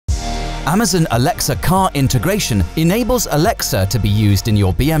Amazon Alexa car integration enables Alexa to be used in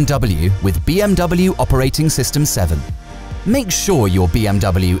your BMW with BMW Operating System 7. Make sure your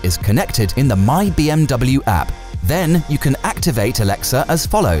BMW is connected in the My BMW app. Then you can activate Alexa as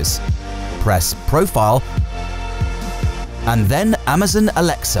follows. Press Profile and then Amazon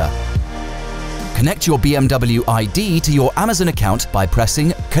Alexa. Connect your BMW ID to your Amazon account by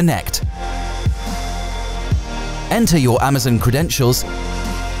pressing Connect. Enter your Amazon credentials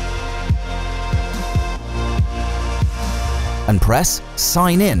and press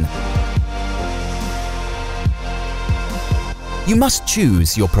Sign In. You must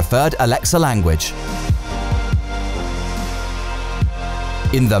choose your preferred Alexa language.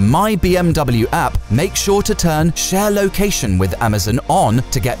 In the My BMW app, make sure to turn Share Location with Amazon on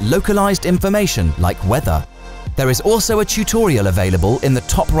to get localized information like weather. There is also a tutorial available in the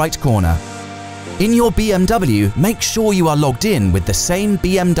top right corner. In your BMW, make sure you are logged in with the same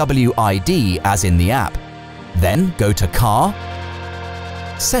BMW ID as in the app. Then go to Car,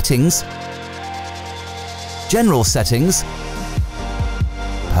 Settings, General Settings,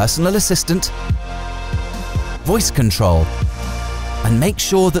 Personal Assistant, Voice Control, and make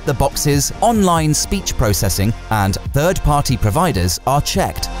sure that the boxes Online Speech Processing and Third-Party Providers are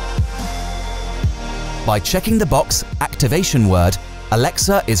checked. By checking the box Activation Word,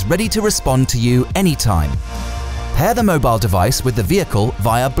 Alexa is ready to respond to you anytime. Pair the mobile device with the vehicle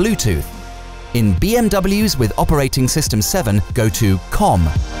via Bluetooth. In BMWs with Operating System 7, go to COM,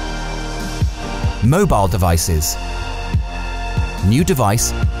 Mobile Devices, New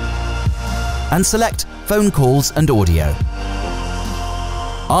Device, and select Phone Calls and Audio.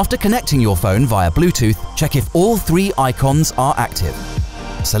 After connecting your phone via Bluetooth, check if all three icons are active.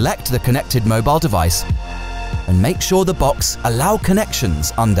 Select the connected mobile device and make sure the box Allow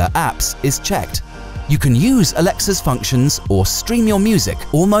Connections under Apps is checked. You can use Alexa's functions or stream your music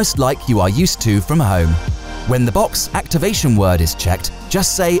almost like you are used to from home. When the box Activation Word is checked,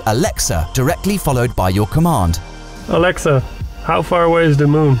 just say Alexa directly followed by your command. Alexa, how far away is the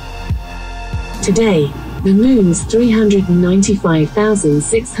moon? Today, the moon's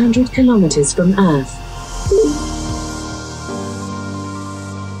 395,600 kilometers from Earth.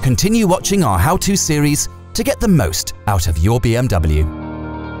 Continue watching our How-To series to get the most out of your BMW.